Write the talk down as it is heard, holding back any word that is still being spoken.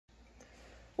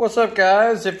What's up,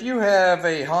 guys? If you have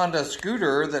a Honda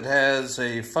scooter that has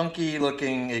a funky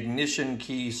looking ignition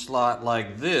key slot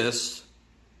like this,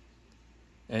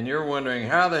 and you're wondering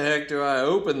how the heck do I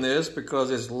open this because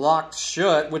it's locked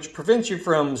shut, which prevents you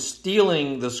from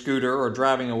stealing the scooter or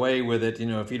driving away with it,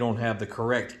 if you don't have the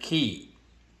correct key.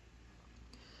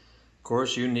 Of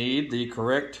course, you need the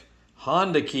correct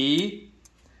Honda key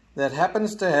that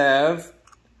happens to have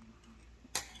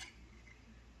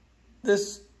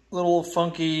this little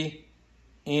funky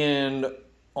end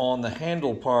on the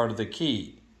handle part of the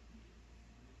key.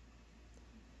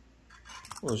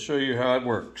 We'll show you how it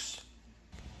works.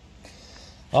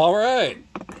 All right,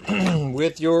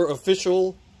 with your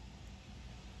official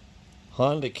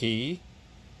Honda key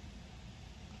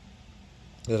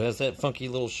that has that funky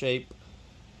little shape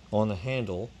on the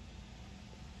handle,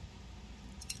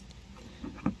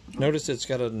 notice it's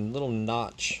got a little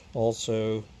notch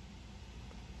also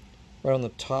right on the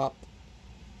top.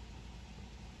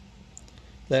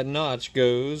 That notch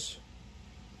goes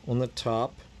on the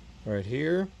top right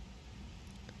here.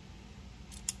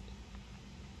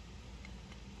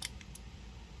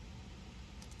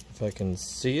 If I can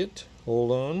see it,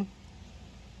 hold on.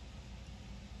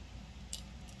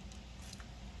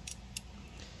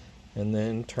 And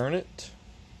then turn it.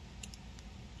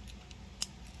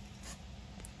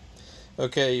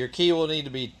 Okay, your key will need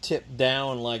to be tipped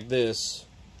down like this.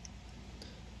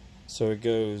 So it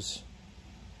goes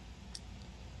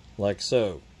like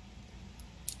so.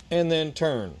 And then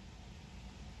turn.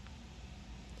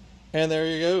 And there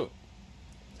you go.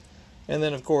 And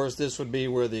then of course this would be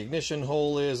where the ignition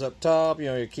hole is up top.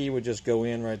 Your key would just go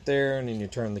in right there, and then you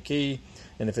turn the key.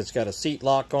 And if it's got a seat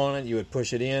lock on it, you would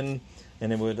push it in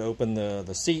and it would open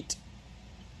the seat.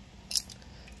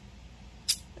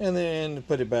 And then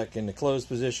put it back into closed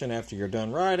position after you're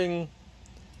done riding.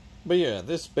 But yeah,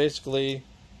 this basically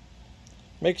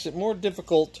makes it more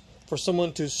difficult for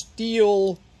someone to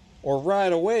steal or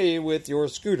ride away with your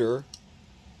scooter.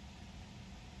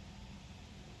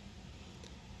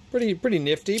 Pretty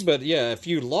nifty, but yeah, if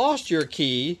you lost your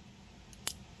key,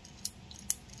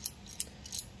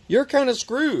 you're kind of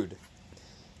screwed.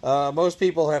 Most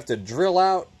people have to drill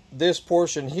out this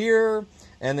portion here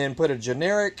and then put a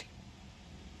generic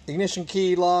ignition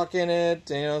key lock in it,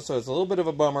 so it's a little bit of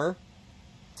a bummer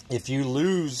if you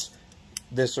lose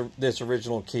this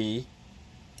original key.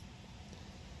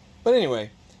 But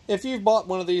anyway, if you've bought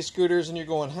one of these scooters and you're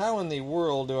going, how in the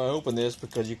world do I open this?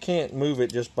 Because you can't move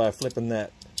it just by flipping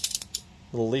that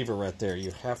little lever right there.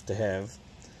 You have to have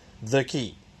the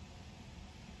key.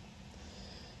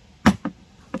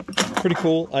 Pretty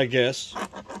cool, I guess.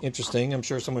 Interesting. I'm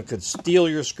sure someone could steal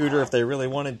your scooter if they really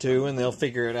wanted to, and they'll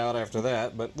figure it out after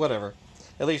that, but whatever.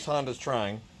 At least Honda's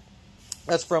trying.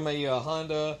 That's from a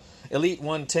Honda Elite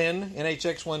 110,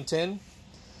 NHX110.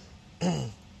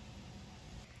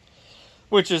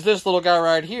 Which is this little guy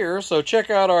right here. So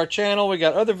check out our channel. We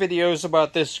got other videos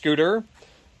about this scooter.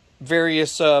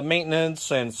 Various maintenance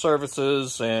and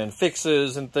services and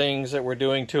fixes and things that we're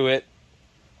doing to it.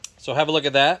 So have a look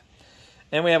at that.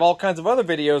 And we have all kinds of other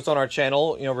videos on our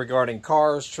channel, regarding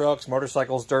cars, trucks,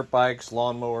 motorcycles, dirt bikes,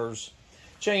 lawnmowers,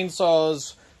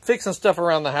 chainsaws, fixing stuff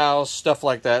around the house, stuff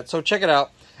like that. So check it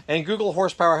out. And Google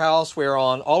Horsepower House. We're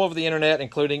on all over the internet,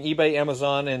 including eBay,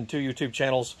 Amazon, and 2 YouTube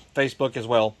channels, Facebook as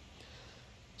well.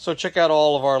 So check out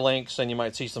all of our links, and you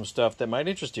might see some stuff that might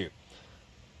interest you.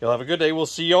 You'll have a good day. We'll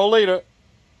see y'all later.